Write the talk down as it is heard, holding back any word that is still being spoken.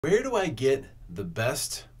Where do I get the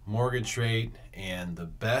best mortgage rate and the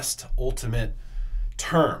best ultimate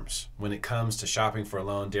terms when it comes to shopping for a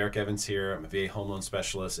loan? Derrick Evans here. I'm a VA home loan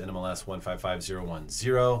specialist, NMLS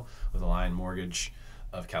 155010 with Alliant Mortgage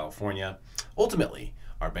of California. Ultimately,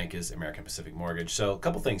 our bank is American Pacific Mortgage. So a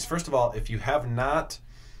couple things. First of all, if you're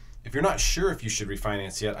not sure if you should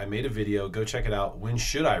refinance yet, I made a video. Go check it out. When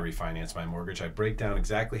should I refinance my mortgage? I break down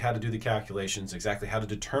exactly how to do the calculations, exactly how to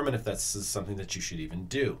determine if that's something that you should even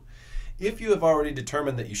do. If you have already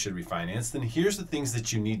determined that you should refinance, then here's the things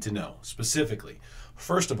that you need to know specifically.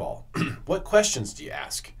 First of all, what questions do you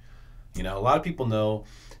ask? You know, a lot of people know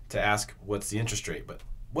to ask what's the interest rate, but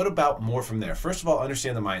what about more from there? First of all,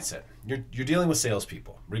 understand the mindset. You're dealing with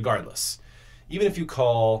salespeople, regardless. Even if you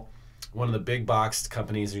call one of the big box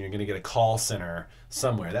companies and you're going to get a call center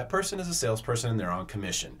somewhere, that person is a salesperson and they're on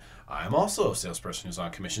commission. I'm also a salesperson who's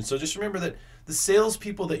on commission. So just remember that the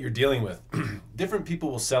salespeople that you're dealing with, different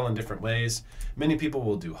people will sell in different ways. Many people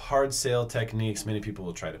will do hard sale techniques. Many people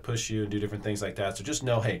will try to push you and do different things like that. So just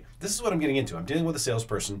know, hey, this is what I'm getting into. I'm dealing with a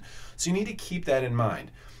salesperson. So you need to keep that in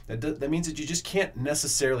mind. That means that you just can't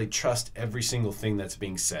necessarily trust every single thing that's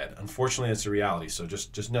being said. Unfortunately, it's a reality. So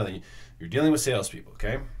just know that you're dealing with salespeople,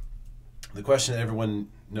 okay? The question that everyone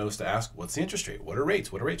knows to ask, what's the interest rate? What are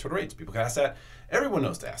rates? What are rates? What are rates? People can ask that. Everyone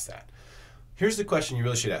knows to ask that. Here's the question you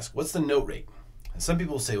really should ask. What's the note rate? And some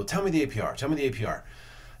people will say, well, tell me the APR. Tell me the APR.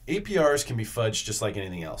 APRs can be fudged just like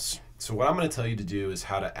anything else. So what I'm going to tell you to do is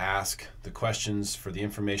how to ask the questions for the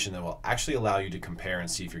information that will actually allow you to compare and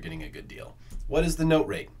see if you're getting a good deal. What is the note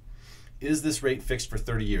rate? Is this rate fixed for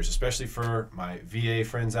 30 years? Especially for my VA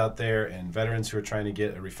friends out there and veterans who are trying to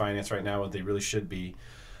get a refinance right now, what they really should be.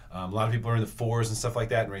 A lot of people are in the 4s and stuff like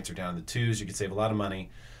that, and rates are down in the 2s. You could save a lot of money.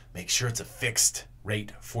 Make sure it's a fixed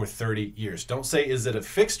rate for 30 years. Don't say, is it a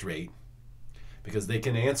fixed rate? Because they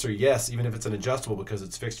can answer yes, even if it's an adjustable because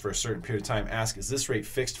it's fixed for a certain period of time. Ask, is this rate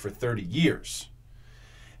fixed for 30 years?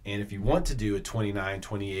 And if you want to do a 29,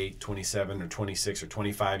 28, 27, or 26, or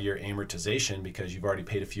 25-year amortization because you've already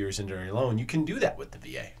paid a few years into your loan, you can do that with the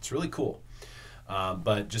VA. It's really cool.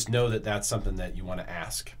 But just know that that's something that you want to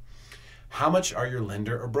ask. How much are your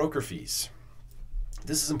lender or broker fees?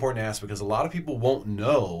 This is important to ask because a lot of people won't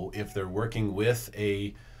know if they're working with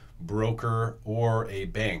a broker or a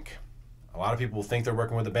bank. A lot of people will think they're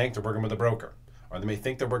working with a bank, they're working with a broker. Or they may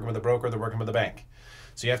think they're working with a broker, they're working with a bank.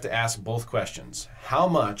 So you have to ask both questions. How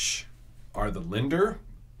much are the lender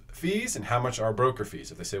fees and how much are broker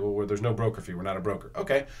fees? If they say, well, there's no broker fee, we're not a broker.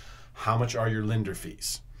 Okay, how much are your lender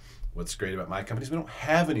fees? What's great about my company is we don't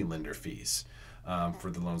have any lender fees. For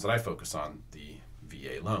the loans that I focus on, the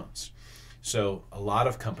VA loans. So a lot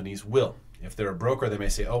of companies will. If they're a broker, they may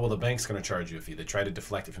say, oh, well, the bank's going to charge you a fee. They try to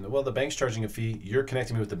deflect it from well, the bank's charging a fee. You're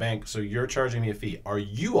connecting me with the bank, so you're charging me a fee. Are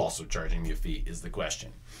you also charging me a fee is the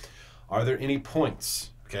question. Are there any points?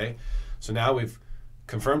 Okay, so now we've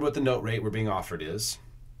confirmed what the note rate we're being offered is.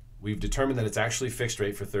 We've determined that it's actually fixed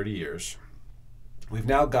rate for 30 years. We've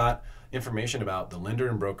now got information about the lender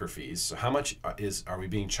and broker fees. So how much are we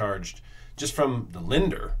being charged just from the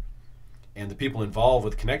lender and the people involved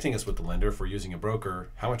with connecting us with the lender if we're using a broker?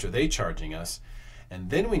 How much are they charging us? And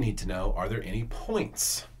then we need to know, are there any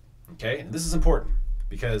points? Okay, and this is important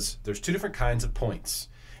because there's two different kinds of points.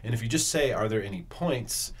 And if you just say, are there any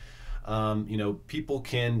points, people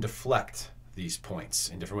can deflect these points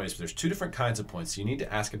in different ways. But there's two different kinds of points. So you need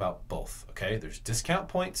to ask about both. Okay, there's discount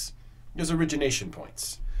points, there's origination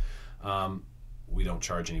points. We don't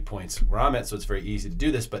charge any points where I'm at, so it's very easy to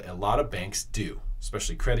do this, but a lot of banks do,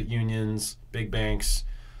 especially credit unions, big banks.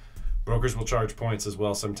 Brokers will charge points as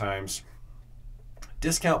well sometimes.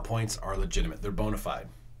 Discount points are legitimate. They're bona fide.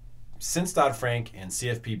 Since Dodd-Frank and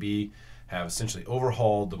CFPB have essentially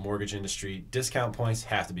overhauled the mortgage industry, discount points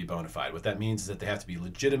have to be bona fide. What that means is that they have to be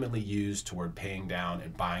legitimately used toward paying down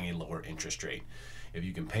and buying a lower interest rate. If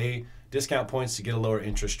you can pay discount points to get a lower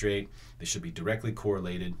interest rate, they should be directly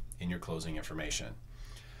correlated in your closing information.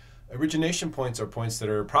 Origination points are points that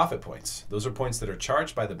are profit points. Those are points that are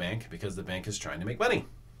charged by the bank because the bank is trying to make money.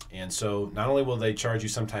 And so not only will they charge you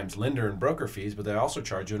sometimes lender and broker fees, but they also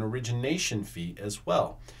charge you an origination fee as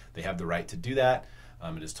well. They have the right to do that.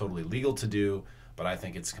 It is totally legal to do, but I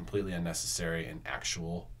think it's completely unnecessary and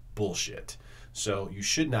actual bullshit. So you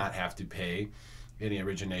should not have to pay any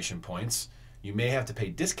origination points. You may have to pay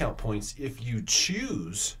discount points if you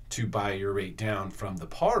choose to buy your rate down from the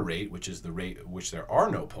par rate, which is the rate at which there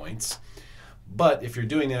are no points. But if you're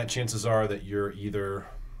doing that, chances are that you're either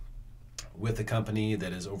with a company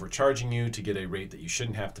that is overcharging you to get a rate that you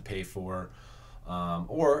shouldn't have to pay for,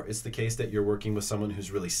 or it's the case that you're working with someone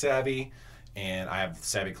who's really savvy And I have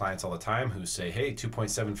savvy clients all the time who say, hey,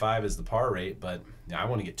 2.75 is the par rate, but I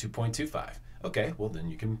want to get 2.25. Okay, well then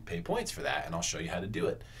you can pay points for that, and I'll show you how to do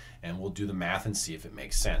it. And we'll do the math and see if it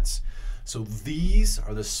makes sense. So these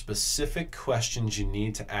are the specific questions you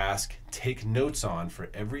need to ask, take notes on for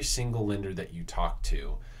every single lender that you talk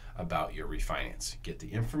to about your refinance. Get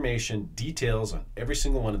the information, details on every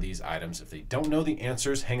single one of these items. If they don't know the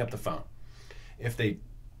answers, hang up the phone. If they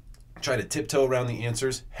try to tiptoe around the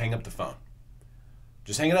answers, hang up the phone.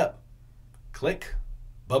 Just hang it up. Click.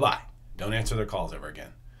 Bye-bye. Don't answer their calls ever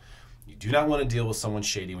again. You do not want to deal with someone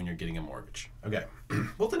shady when you're getting a mortgage. Okay.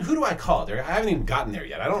 Well, then who do I call? I haven't even gotten there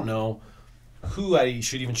yet. I don't know who I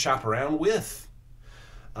should even shop around with.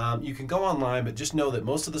 You can go online, but just know that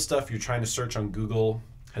most of the stuff you're trying to search on Google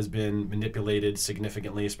has been manipulated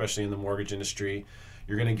significantly, especially in the mortgage industry.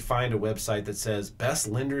 You're going to find a website that says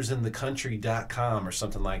bestlendersinthecountry.com or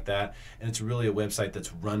something like that, and it's really a website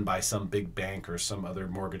that's run by some big bank or some other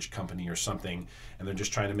mortgage company or something, and they're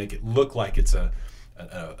just trying to make it look like it's a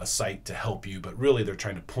site to help you, but really they're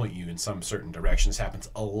trying to point you in some certain direction. This happens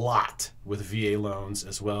a lot with VA loans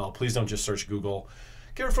as well. Please don't just search Google.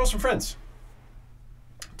 Get referrals from friends.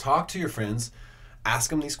 Talk to your friends. Ask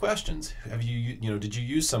them these questions. Did you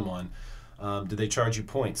use someone? Did they charge you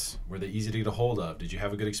points? Were they easy to get a hold of? Did you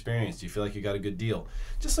have a good experience? Do you feel like you got a good deal?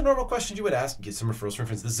 Just the normal questions you would ask. Get some referrals from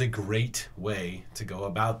friends. This is a great way to go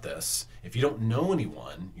about this. If you don't know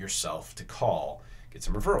anyone yourself to call, get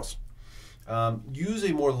some referrals. Use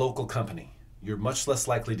a more local company. You're much less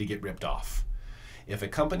likely to get ripped off. If a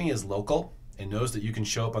company is local and knows that you can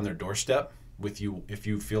show up on their doorstep with you if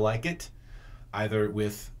you feel like it, either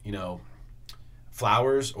with,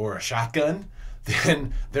 flowers or a shotgun,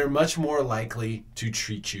 then they're much more likely to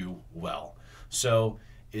treat you well. So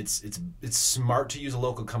it's smart to use a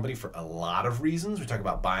local company for a lot of reasons. We talk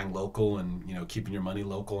about buying local and keeping your money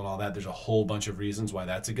local and all that. There's a whole bunch of reasons why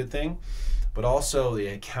that's a good thing. But also the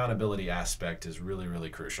accountability aspect is really, really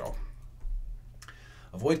crucial.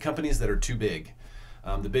 Avoid companies that are too big.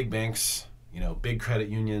 The big banks, big credit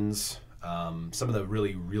unions, some of the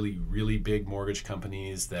really, really, really big mortgage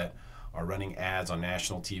companies that are running ads on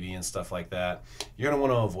national TV and stuff like that. You're going to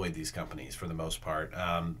want to avoid these companies for the most part.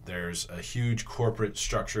 There's a huge corporate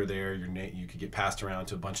structure there. You could get passed around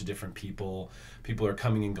to a bunch of different people. People are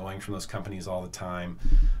coming and going from those companies all the time.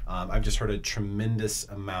 I've just heard a tremendous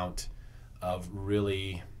amount of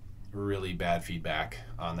really, really bad feedback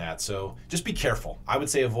on that. So just be careful. I would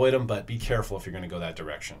say avoid them, but be careful if you're going to go that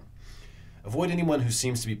direction. Avoid anyone who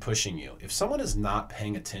seems to be pushing you. If someone is not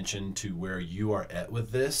paying attention to where you are at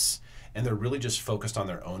with this, and they're really just focused on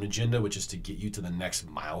their own agenda, which is to get you to the next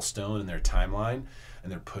milestone in their timeline,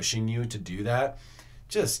 and they're pushing you to do that,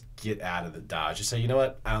 just get out of the dodge. Just say, you know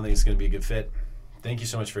what, I don't think it's going to be a good fit. Thank you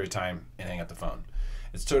so much for your time, and hang up the phone.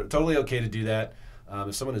 It's totally okay to do that.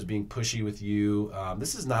 If someone is being pushy with you,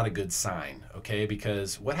 this is not a good sign, okay?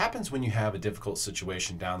 Because what happens when you have a difficult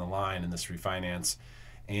situation down the line in this refinance,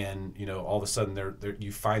 and all of a sudden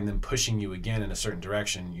you find them pushing you again in a certain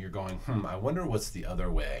direction, you're going, I wonder what's the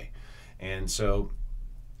other way. And so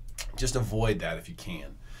just avoid that if you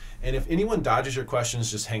can. And if anyone dodges your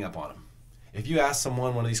questions, just hang up on them. If you ask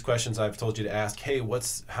someone one of these questions I've told you to ask, hey,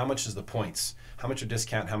 how much is the points? How much are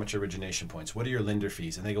discount? How much are origination points? What are your lender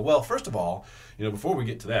fees? And they go, well, first of all, before we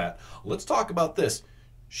get to that, let's talk about this.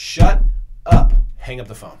 Shut up. Hang up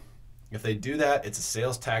the phone. If they do that, it's a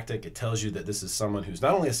sales tactic. It tells you that this is someone who's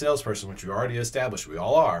not only a salesperson, which we already established, we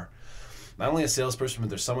all are, not only a salesperson, but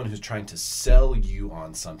there's someone who's trying to sell you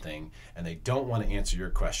on something, and they don't want to answer your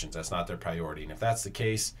questions. That's not their priority. And if that's the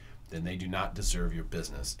case, then they do not deserve your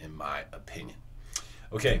business, in my opinion.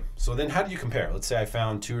 Okay, so then how do you compare? Let's say I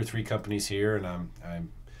found 2 or 3 companies here, and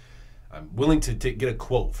I'm willing to get a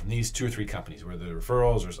quote from these 2 or 3 companies, whether they're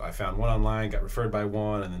referrals or I found one online, got referred by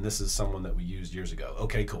one, and then this is someone that we used years ago.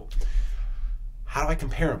 Okay, cool. How do I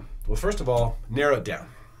compare them? Well, first of all, narrow it down.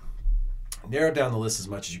 Narrow down the list as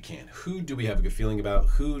much as you can. Who do we have a good feeling about?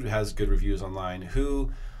 Who has good reviews online?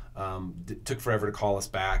 Who took forever to call us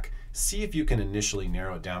back? See if you can initially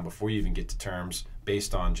narrow it down before you even get to terms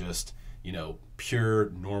based on just, pure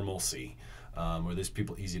normalcy. Were these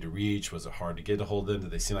people easy to reach? Was it hard to get a hold of them?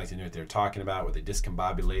 Did they seem like they knew what they were talking about? Were they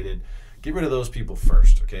discombobulated? Get rid of those people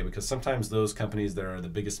first, okay? Because sometimes those companies that are the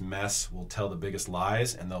biggest mess will tell the biggest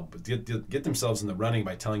lies, and they'll get themselves in the running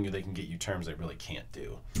by telling you they can get you terms they really can't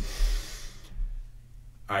do.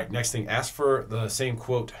 All right, next thing, ask for the same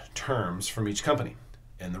quote terms from each company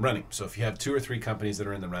in the running. So if you have 2 or 3 companies that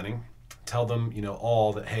are in the running, tell them,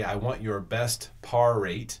 all that, hey, I want your best par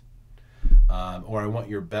rate, or I want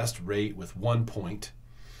your best rate with 1 point,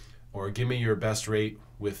 or give me your best rate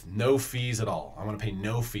with no fees at all. I want to pay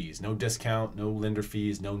no fees, no discount, no lender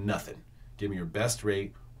fees, no nothing. Give me your best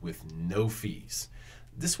rate with no fees.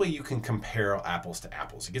 This way you can compare apples to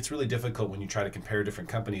apples. It gets really difficult when you try to compare different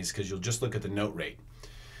companies because you'll just look at the note rate.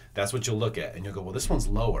 That's what you'll look at, and you'll go, well, this one's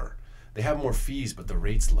lower. They have more fees, but the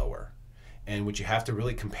rate's lower. And what you have to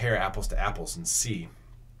really compare apples to apples and see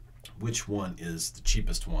which one is the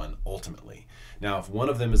cheapest one ultimately. Now, if one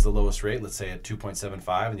of them is the lowest rate, let's say at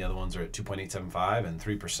 2.75, and the other ones are at 2.875 and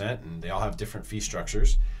 3%, and they all have different fee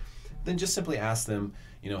structures, then just simply ask them,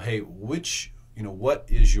 hey, what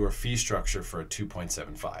is your fee structure for a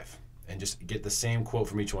 2.75? And just get the same quote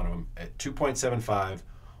from each one of them. At 2.75,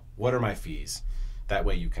 what are my fees? That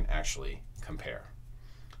way you can actually compare.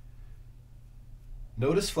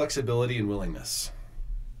 Notice flexibility and willingness.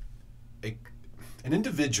 An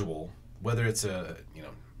individual, whether it's a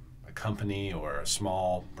company or a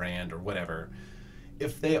small brand or whatever,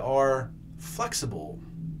 if they are flexible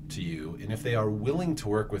to you and if they are willing to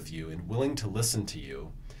work with you and willing to listen to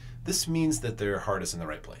you, this means that their heart is in the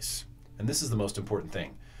right place. And this is the most important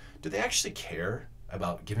thing. Do they actually care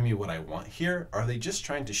about giving me what I want here? Or are they just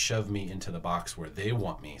trying to shove me into the box where they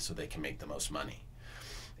want me so they can make the most money?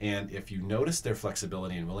 And if you notice their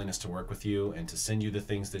flexibility and willingness to work with you and to send you the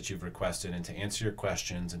things that you've requested and to answer your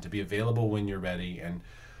questions and to be available when you're ready and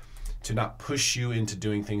to not push you into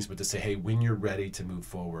doing things, but to say, hey, when you're ready to move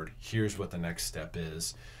forward, here's what the next step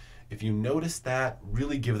is. If you notice that,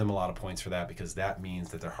 really give them a lot of points for that, because that means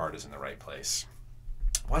that their heart is in the right place.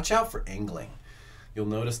 Watch out for angling. You'll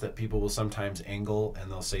notice that people will sometimes angle and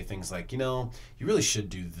they'll say things like, you really should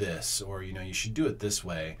do this, or, you should do it this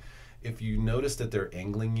way. If you notice that they're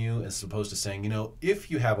angling you as opposed to saying, if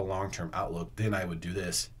you have a long-term outlook, then I would do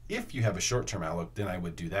this. If you have a short-term outlook, then I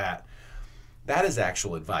would do that. That is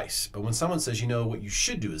actual advice. But when someone says, what you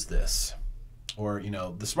should do is this, or,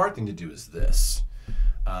 the smart thing to do is this,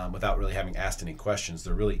 without really having asked any questions,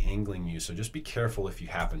 they're really angling you. So just be careful if you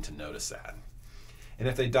happen to notice that. And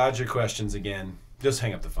if they dodge your questions again, just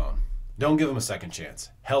hang up the phone. Don't give them a second chance.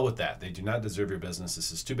 Hell with that. They do not deserve your business.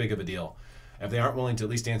 This is too big of a deal. If they aren't willing to at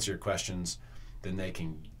least answer your questions, then they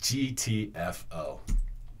can GTFO. All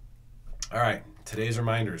right, today's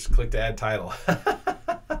reminders. Click to add title.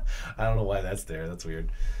 I don't know why that's there. That's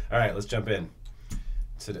weird. All right, let's jump in.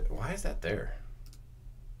 Why is that there?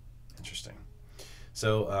 Interesting.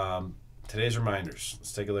 So today's reminders.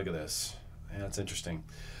 Let's take a look at this. Yeah, that's interesting.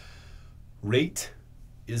 Rate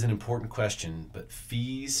is an important question, but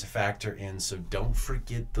fees factor in, so don't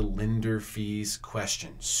forget the lender fees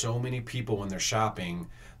question. So many people, when they're shopping,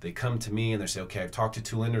 they come to me and they say, okay, I've talked to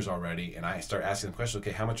 2 lenders already, and I start asking them questions,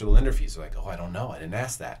 okay, how much are the lender fees? They're like, oh, I don't know, I didn't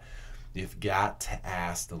ask that. You've got to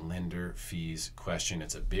ask the lender fees question.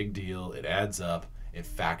 It's a big deal, it adds up, it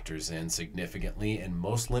factors in significantly, and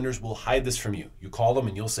most lenders will hide this from you. You call them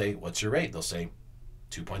and you'll say, what's your rate? They'll say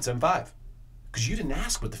 2.75, because you didn't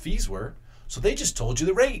ask what the fees were. So they just told you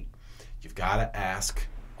the rate. You've got to ask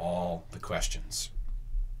all the questions.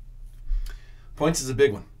 Points is a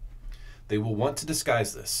big one. They will want to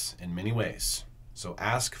disguise this in many ways. So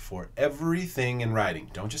ask for everything in writing.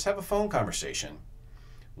 Don't just have a phone conversation.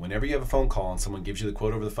 Whenever you have a phone call and someone gives you the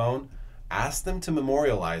quote over the phone, ask them to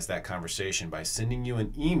memorialize that conversation by sending you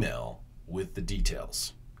an email with the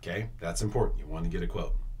details. Okay? That's important. You want to get a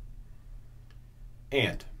quote.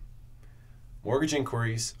 And mortgage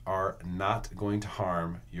inquiries are not going to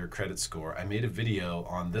harm your credit score. I made a video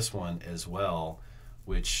on this one as well,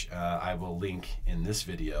 which I will link in this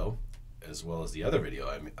video, as well as the other video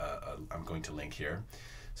I'm going to link here.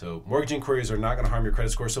 So mortgage inquiries are not going to harm your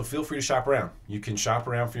credit score, so feel free to shop around. You can shop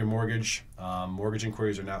around for your mortgage. Mortgage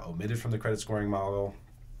inquiries are now omitted from the credit scoring model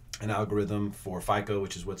and algorithm for FICO,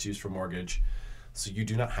 which is what's used for mortgage. So you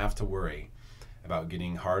do not have to worry about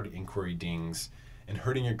getting hard inquiry dings and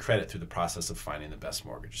hurting your credit through the process of finding the best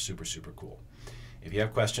mortgage. Super, super cool. If you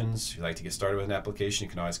have questions, if you'd like to get started with an application, you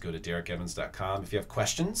can always go to derrickevans.com. If you have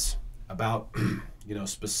questions about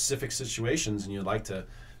specific situations and you'd like to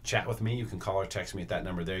chat with me, you can call or text me at that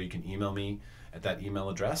number there. You can email me at that email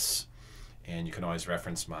address, and you can always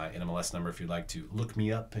reference my NMLS number if you'd like to look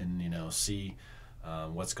me up and see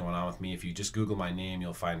what's going on with me. If you just Google my name,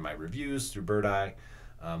 you'll find my reviews through Birdeye.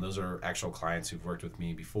 Those are actual clients who've worked with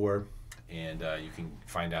me before, and you can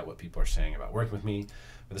find out what people are saying about working with me.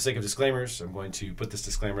 For the sake of disclaimers, I'm going to put this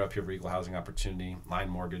disclaimer up here for Equal Housing Opportunity, Line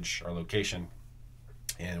Mortgage, our location,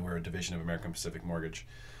 and we're a division of American Pacific Mortgage.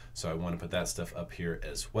 So I want to put that stuff up here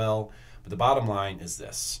as well. But the bottom line is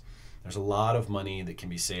this. There's a lot of money that can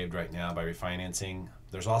be saved right now by refinancing.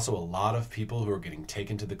 There's also a lot of people who are getting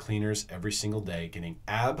taken to the cleaners every single day, getting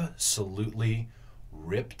absolutely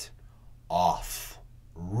ripped off.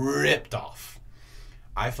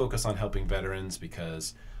 I focus on helping veterans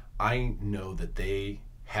because I know that they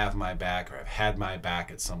have my back or have had my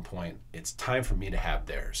back at some point. It's time for me to have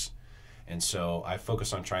theirs. And so I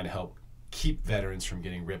focus on trying to help keep veterans from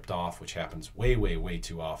getting ripped off, which happens way, way, way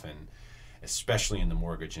too often, especially in the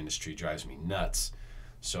mortgage industry. Drives me nuts.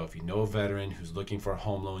 So if you know a veteran who's looking for a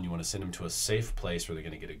home loan, you want to send them to a safe place where they're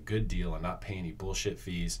going to get a good deal and not pay any bullshit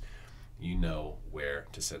fees, you know where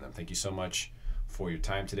to send them. Thank you so much for your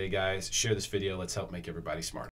time today, guys. Share this video. Let's help make everybody smarter.